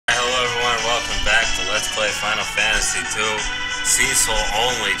Final Fantasy II Cecil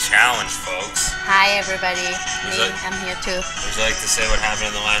only challenge, folks. Hi everybody, I'm here too. Would you like to say what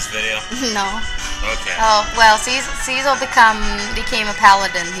happened in the last video? No. Okay. Oh, well, Cecil became a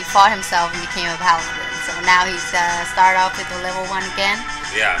paladin. He fought himself and became a paladin. So now he's start off with the level 1 again.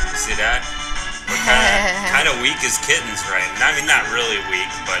 Yeah, you see that? We're kind of weak as kittens, right? I mean, not really weak,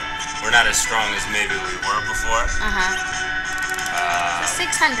 but we're not as strong as maybe we were before.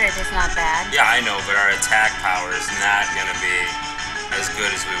 600 is not bad. Yeah, I know, but our attack power is not going to be as good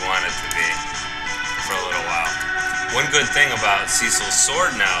as we want it to be for a little while. One good thing about Cecil's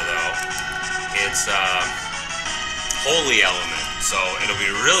sword now, though, it's holy element, so it'll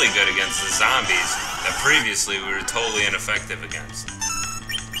be really good against the zombies that previously we were totally ineffective against.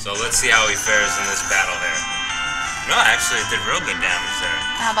 So let's see how he fares in this battle here. No, actually, it did real good damage there.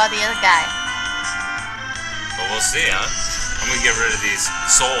 How about the other guy? But we'll see, huh? I'm gonna get rid of these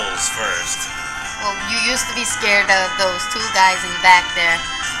souls first. Well, you used to be scared of those two guys in the back there.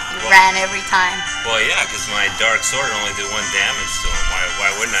 You ran every time. Well, yeah, because my dark sword only did 1 damage to him.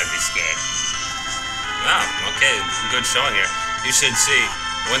 Why wouldn't I be scared? Wow, okay, good showing here. You should see,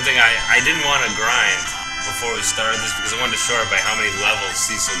 one thing I didn't want to grind before we started this because I wanted to show everybody how many levels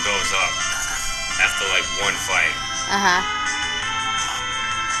Cecil goes up after like 1 fight.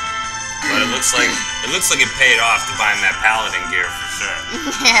 But it looks like it paid off to buy him that paladin gear for sure.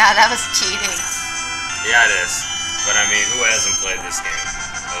 Yeah, that was cheating. Yeah, it is. But I mean, who hasn't played this game?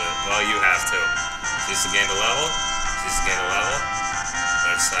 Well, you have to. Cecil gained a level. Cecil gained a level.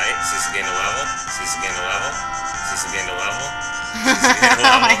 There's sight. Cecil gained a level. Cecil gained a level. Cecil gained a level. Cecil gained a level.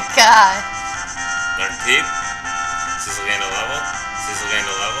 Oh my god. Learn peep. Cecil gained a level. Cecil gained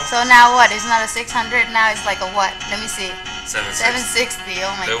a level. So now what? It's not a 600, now it's like a what? Let me see. 760. 760,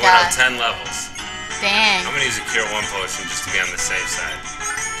 oh my They god. went up 10 levels. Dang. I'm gonna use a Cure 1 potion just to be on the safe side.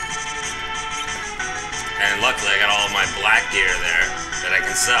 And luckily I got all of my black gear there that I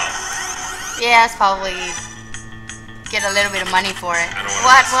can sell. Yeah, it's probably get a little bit of money for it. I don't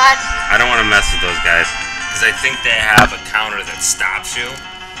What? I don't want to mess with those guys because I think they have a counter that stops you,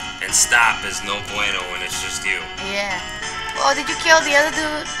 and stop is no bueno when it's just you. Yeah. Well, did you kill the other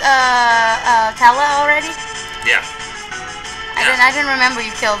dude, Tala already? Yeah. I didn't remember you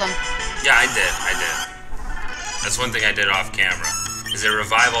killed him. Yeah, I did. That's one thing I did off camera, is they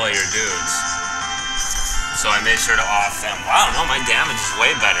revive all your dudes. So I made sure to off them. Wow, no, my damage is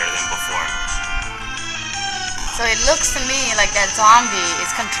way better than before. So it looks to me like that zombie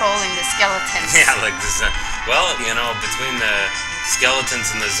is controlling the skeletons. Yeah, like this. Well, you know, between the skeletons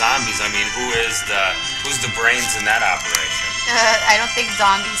and the zombies, I mean, who's the brains in that operation? I don't think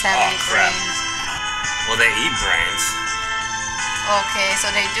zombies have any brains. Well, they eat brains. Okay, so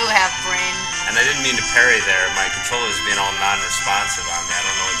they do have brain. And I didn't mean to parry there. My controller's being all non-responsive on me. I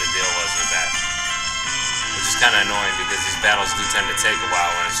don't know what the deal was with that. Which is kind of annoying because these battles do tend to take a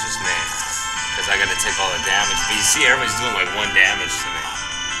while when it's just me. Because I got to take all the damage. But you see, everybody's doing like 1 damage to me.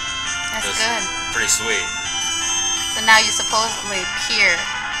 That's good. Pretty sweet. So now you supposedly peer.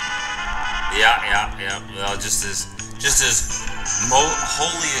 Yeah. Well, just as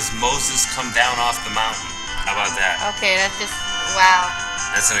holy as Moses come down off the mountain. How about that? Okay, that's just, wow.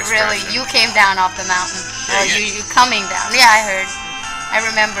 That's an expression. Really, you came down off the mountain. Yeah, or you coming down. Yeah, I heard. I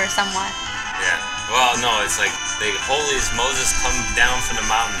remember somewhat. Yeah. Well, no, it's like the holy as Moses come down from the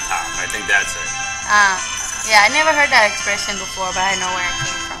mountaintop. I think that's it. Yeah, I never heard that expression before, but I know where it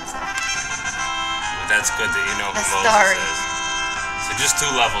came from, so. But that's good that you know who Moses story. is. So just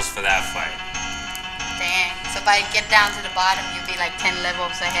 2 levels for that fight. Dang. So if I get down to the bottom, you'd be like 10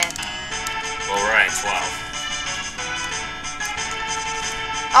 levels ahead. Well, we're at 12.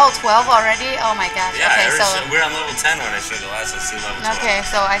 Oh, 12 already? Oh my gosh. Yeah, okay, so we're on level 10 when I showed the last. Let's see level 12. okay,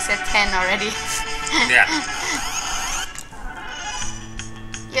 so I said 10 already. Yeah.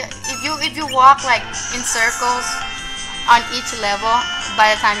 Yeah. If you walk like in circles on each level,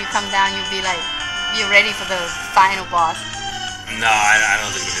 by the time you come down, you're ready for the final boss. No, I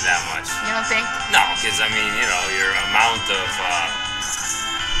don't think it'll be that much. You don't think? No, because I mean, you know, your amount of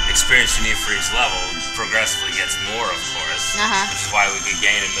experience you need for each level progressively gets more, of course. Which is why we could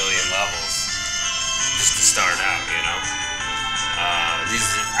gain 1 million levels just to start out, you know.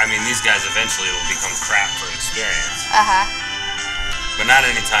 These guys eventually will become crap for experience. But not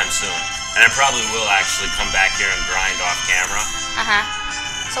anytime soon. And I probably will actually come back here and grind off camera.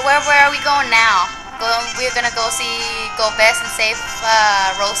 So where are we going now? We're gonna go Bess and save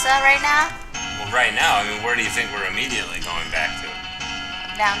Rosa right now? Well, right now, I mean, where do you think we're immediately going back to?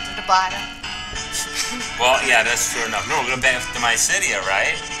 Down to the bottom. Well, yeah, that's true enough. No, we're going back to Mysidia,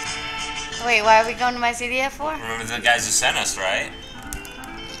 right? Wait, why are we going to Mysidia for? Remember the guys who sent us, right?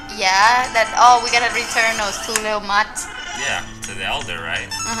 Yeah, oh, we gotta return those 2 little mutts. Yeah, to the elder, right?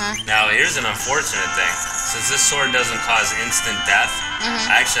 Mm-hmm. Now, here's an unfortunate thing. Since this sword doesn't cause instant death,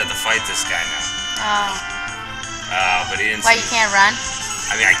 I actually have to fight this guy now. Oh. But he didn't. Why, you can't run?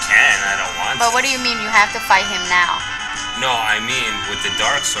 I mean, I can. I don't want to. But what do you mean you have to fight him now? No, I mean, with the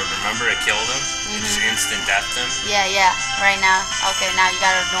dark sword, remember it killed him? It just instant deathed him? Yeah, right now. Okay, now you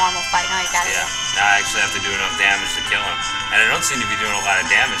got a normal fight. Now you got it. Yeah, now I actually have to do enough damage to kill him. And I don't seem to be doing a lot of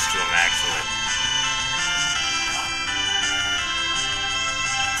damage to him, actually.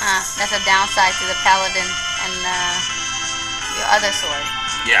 That's a downside to the paladin and your other sword.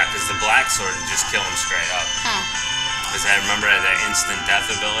 Yeah, because the black sword would just kill him straight up. Because I remember I had that instant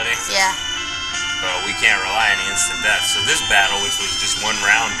death ability. Yeah. But we can't rely on instant death. So this battle, which was just 1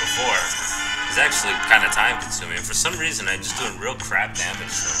 round before, is actually kind of time consuming. For some reason, I'm just doing real crap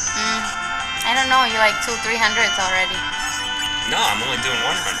damage to him. I don't know, you're like 200-300s already. No, I'm only doing 100.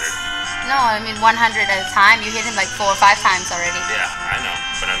 No, I mean 100 at a time. You hit him like 4 or 5 times already. Yeah, I know.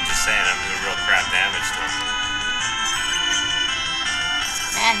 But I'm just saying I'm doing real crap damage to him.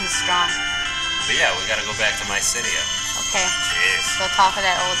 Man, he's strong. But yeah, we gotta go back to my city. Okay. Jeez. Go talk to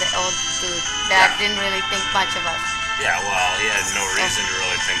that old dude that didn't really think much of us. Yeah, well, he had no reason to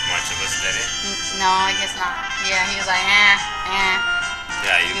really think much of us, did he? No, I guess not. Yeah, he was like,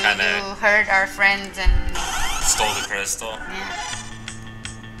 Yeah, you kind of... You hurt our friends and... Stole the crystal? Yeah.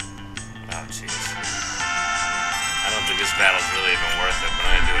 Oh, jeez. I don't think this battle's really even worth it, but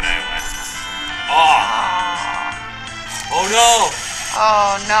I'm gonna do it anyway. Oh! Oh, no!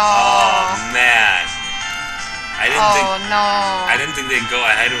 Oh, no! Oh, man. I didn't think they'd go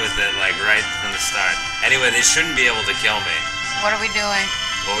ahead with it, like, right from the start. Anyway, they shouldn't be able to kill me. What are we doing?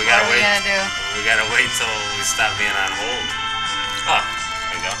 Well, we gotta wait. What are we gonna do? We gotta wait till we stop being on hold. Oh,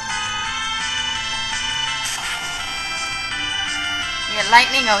 there you go. Yeah,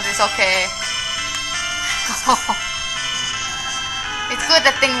 lightning goes, it's okay. It's good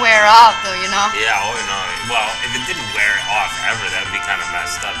that thing wear off, though, you know? Yeah, oh no. Well, if it didn't wear off ever, that would be kind of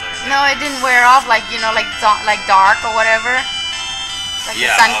messed up. No, it didn't wear off, like, you know, like dark or whatever. Like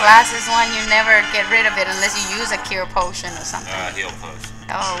the sunglasses one, you never get rid of it unless you use a cure potion or something. Heal potion.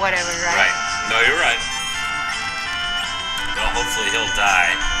 Oh, whatever, right? Right. No, you're right. Well, hopefully he'll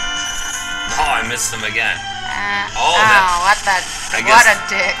die. Oh, I missed him again. What a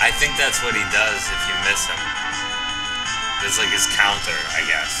dick. I think that's what he does if you miss him. It's like his counter, I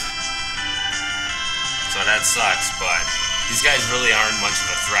guess. So that sucks, but these guys really aren't much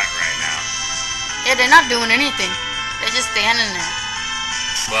of a threat right now. Yeah, they're not doing anything. They're just standing there.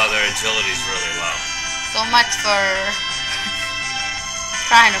 Well, their agility's really low. So much for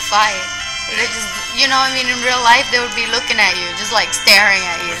trying to fight. They just, you know, I mean, in real life, they would be looking at you, just like staring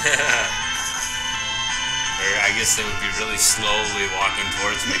at you. Or I guess they would be really slowly walking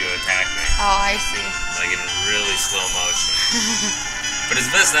towards me to attack me. Oh, I see. Like in really slow motion. But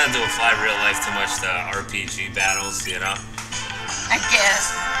it's best not to apply real life too much to RPG battles, you know? I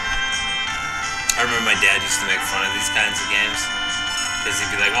guess. I remember my dad used to make fun of these kinds of games. Because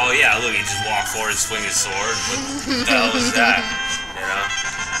he'd be like, oh yeah, look, he just walked forward, swing his sword. What the hell is that? You know?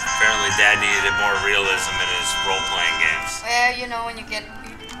 Apparently Dad needed more realism in his role-playing games. Well, you know, when you get...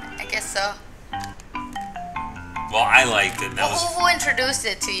 I guess so. Well, I liked it. Who introduced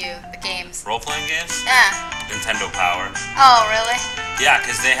it to you, the games? Role-playing games? Yeah. Nintendo Power. Oh, really? Yeah,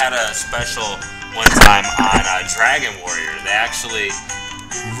 because they had a special one time on Dragon Warrior. They actually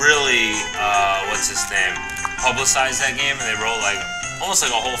really, what's his name, publicized that game, and they wrote like almost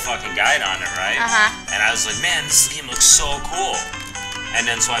like a whole fucking guide on it, right? And I was like, man, this game looks so cool. And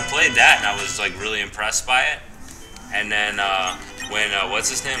then so I played that, and I was like really impressed by it. And then when what's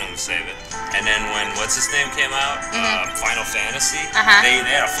his name? I'm gonna save it. And then when what's his name came out, Final Fantasy, they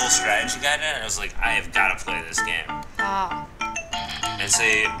had a full strategy guide in it, and I was like, I have got to play this game. Oh. And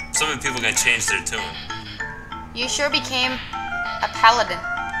see, some of the people gonna change their tune. You sure became a paladin.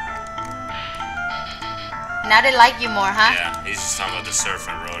 Now they like you more, huh? Yeah, he's just talking about the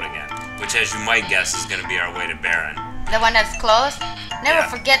Serpent Road again, which, as you might guess, is gonna be our way to Baron. The one that's closed? Never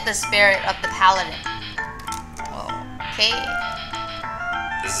forget the spirit of the paladin. Okay.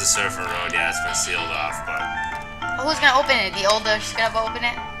 This is the Serpent Road. Yeah, it's been sealed off, but... Who's gonna open it? The Elder's gonna open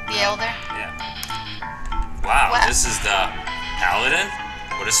it? The Elder? Yeah. Wow, this is the Paladin?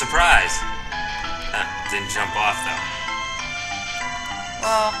 What a surprise. Didn't jump off, though.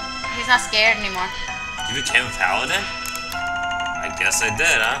 Well, he's not scared anymore. You became a Paladin? I guess I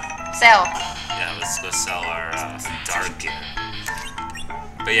did, huh? Sell. Yeah, let's go sell our dark gear.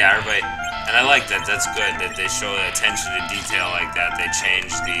 But yeah, everybody... And I like that. That's good that they show attention to detail like that. They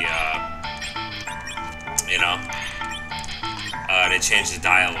change the, they change the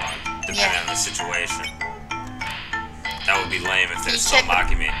dialogue depending Yeah. on the situation. That would be lame if they're You still check-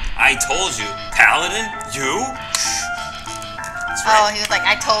 mocking me. I told you, Paladin, you. That's Oh, right. he was like,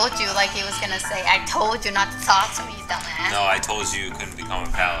 I told you, like he was gonna say, I told you not to talk to me, dumbass. No, I told you you couldn't become a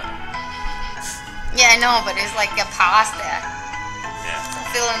paladin. Yeah, I know, but it's like a pause there. Yeah. So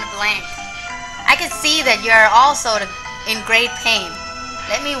fill in the blank. I can see that you are also in great pain.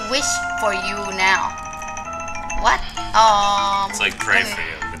 Let me wish for you now. What? It's like pray for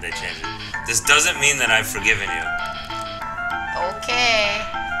you, but they changed it. This doesn't mean that I've forgiven you. Okay.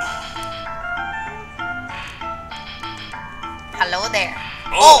 Hello there.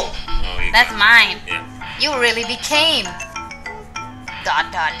 Oh, you That's got- mine. Yeah. You really became. ...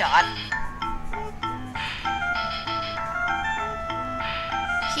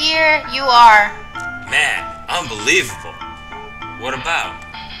 Here you are. Man, unbelievable. What about?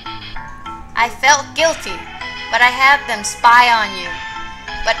 I felt guilty, but I had them spy on you.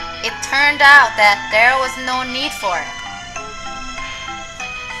 But it turned out that there was no need for it.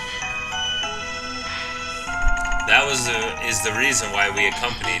 That is the reason why we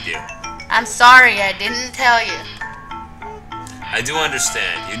accompanied you. I'm sorry I didn't tell you. I do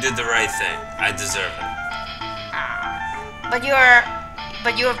understand. You did the right thing. I deserve it.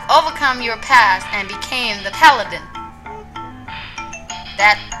 But you have overcome your past and became the paladin.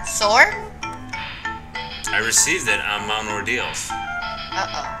 That sword? I received it on Mount Ordeals.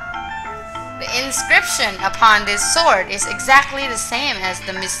 Uh-oh. The inscription upon this sword is exactly the same as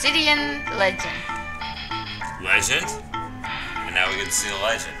the Mysidian legend. Legend? And now we get to see the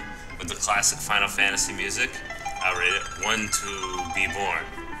legend. With the classic Final Fantasy music, I'll rate it. One to be born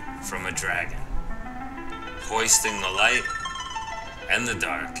from a dragon. Hoisting the light and the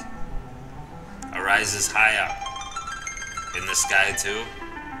dark. Arises high up. In the sky too,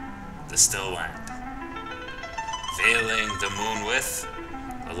 the still land. Veiling the moon with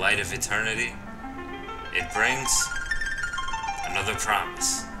the light of eternity, it brings another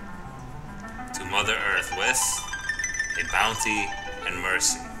promise to Mother Earth with a bounty and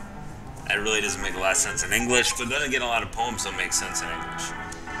mercy. That really doesn't make a lot of sense in English, but then again, a lot of poems don't make sense in English.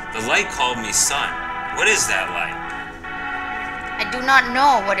 The light called me son. What is that light? I do not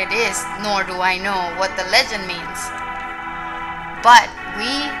know what it is, nor do I know what the legend means. But we,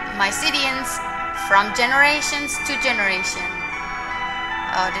 Mysidians, from generations to generation,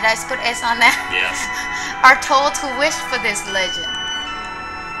 did I put S on that? Yes. Are told to wish for this legend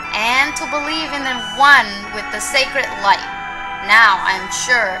and to believe in the one with the sacred light. Now I am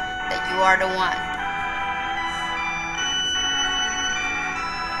sure that you are the one.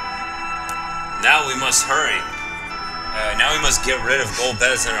 Now we must hurry. Now we must get rid of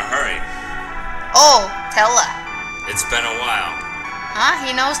Golbez in a hurry. Oh, Tella. It's been a while. Huh?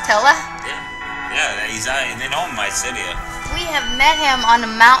 He knows Tella? Yeah, they know him, Mysidia. We have met him on the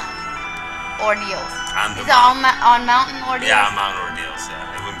Mount Ordeals. On the Is it on Mountain Ordeals? Yeah, on Mount Ordeals.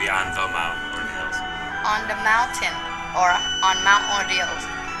 Yeah. It wouldn't be on the Mount Ordeals. On the mountain, or on Mount Ordeals.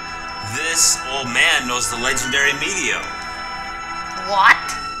 This old man knows the legendary Medio. What?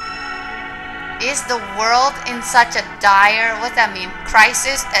 Is the world in such a dire, what's that mean,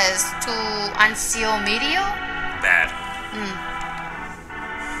 crisis as to unseal Medio? Bad.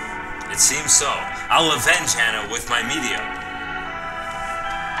 It seems so. I'll avenge Hannah with my Medio.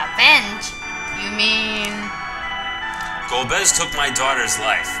 Avenge? You mean... Golbez took my daughter's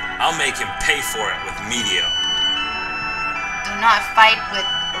life. I'll make him pay for it with Medio. Do not fight with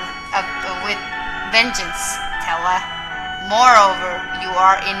vengeance, Tella. Moreover, you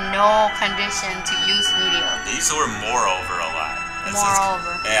are in no condition to use Medio. They use the word moreover a lot.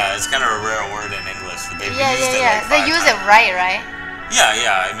 Moreover. It's kind of a rare word in English, but they've Yeah. used it like They 5 use times. it right?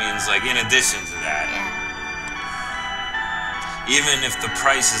 Yeah, it means like in addition to that. Yeah. Even if the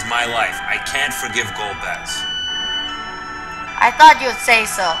price is my life, I can't forgive Golbez. I thought you'd say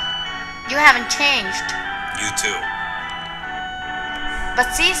so. You haven't changed. You too.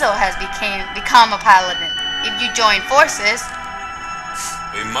 But Cecil has become a paladin. If you join forces,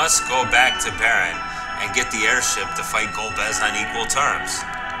 We must go back to Baron and get the airship to fight Golbez on equal terms.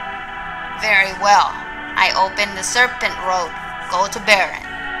 very well. I open the Serpent Road. Go to Baron.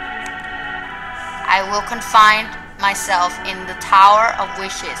 I will confine myself in the Tower of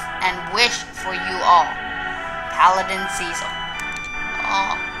Wishes and wish for you all. Paladin Cecil.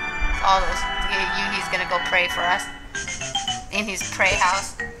 Oh, all those. He's gonna go pray for us in his pray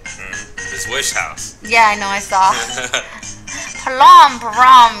house. His wish house. Yeah, I know. I saw.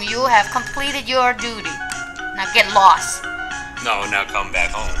 Palam, you have completed your duty. Now get lost. No, now come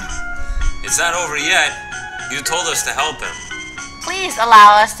back home. It's not over yet. You told us to help him. Please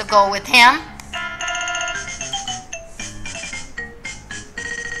allow us to go with him.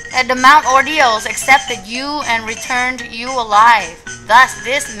 that the Mount Ordeals accepted you and returned you alive. Thus,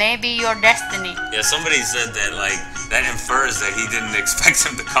 this may be your destiny. Yeah, somebody said that, like, that infers that he didn't expect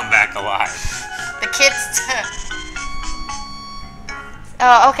him to come back alive. The kids.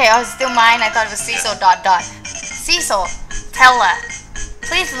 Oh, okay. Oh, it's still mine. I thought it was Cecil. Yeah. Cecil, Tella,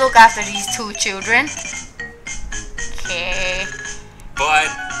 please look after these two children. Okay. But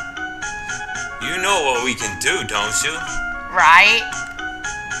you know what we can do, don't you? Right.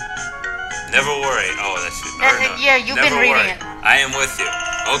 Never worry. Oh, that's you. No. Yeah, you've been reading worry. it. I am with you.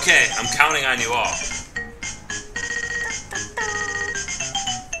 Okay, I'm counting on you all.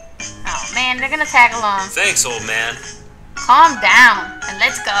 Oh man, they're gonna tag along. Thanks, old man. Calm down and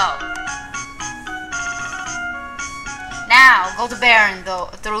let's go. Now go to Baron though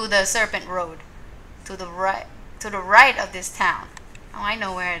through the Serpent Road, to the right of this town. Oh, I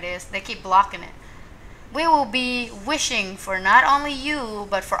know where it is. They keep blocking it. We will be wishing for not only you,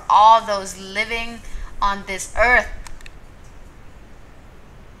 but for all those living on this earth.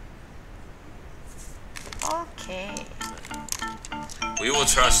 Okay. We will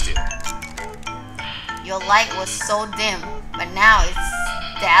trust you. Your light was so dim, but now it's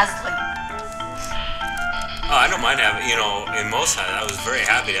dazzling. Oh, I don't mind having, in most times, I was very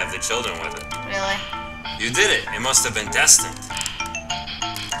happy to have the children with it. Really? You did it. It must have been destined.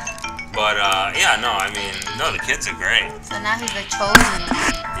 But, the kids are great. So now he's the chosen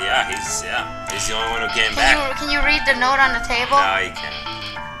one. Yeah, he's the only one who came back. Can you read the note on the table? No, you can't.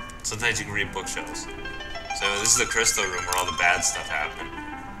 Sometimes you can read bookshelves. So this is the crystal room where all the bad stuff happened.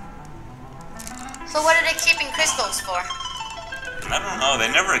 So what are they keeping crystals for? I don't know.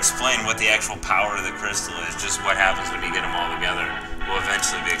 They never explain what the actual power of the crystal is. Just what happens when you get them all together will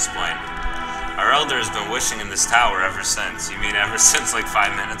eventually be explained. Our elder has been wishing in this tower ever since. You mean ever since like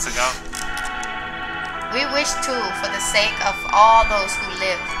 5 minutes ago? We wish too for the sake of all those who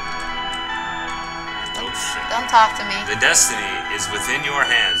live. Oh shit. Don't talk to me. The destiny is within your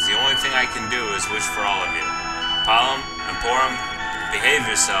hands. The only thing I can do is wish for all of you. Palom and Porum, behave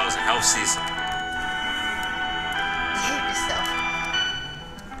yourselves and help Cecil. Behave yourself.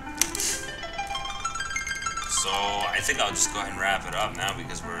 So I think I'll just go ahead and wrap it up now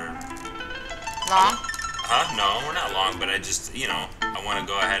because we're... Long? Huh? No, we're not long, but I just, I want to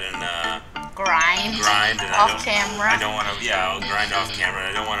go ahead and Grind and off camera. I don't want to, I'll grind off camera. And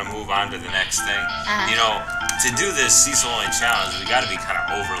I don't want to move on to the next thing. To do this Cecil only challenge, we got to be kind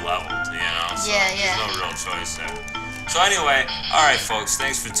of over leveled, So there's no real choice there. So anyway, all right, folks,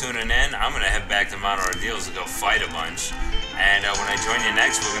 thanks for tuning in. I'm gonna head back to Mount Ordeals to go fight a bunch. And when I join you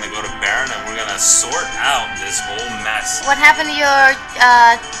next, we're gonna go to Baron and we're gonna sort out this whole mess. What happened to your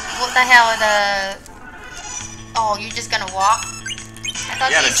what the hell, oh, you're just gonna walk? I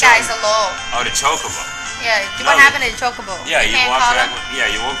thought these guys are low. Oh, the chocobo. Yeah, what happened to the chocobo? Yeah, you walk back.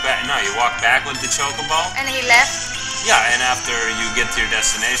 You walk back with the chocobo. And he left? Yeah, and after you get to your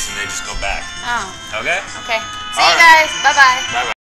destination, they just go back. Oh. Okay? Okay. See you guys. Bye-bye. Bye-bye.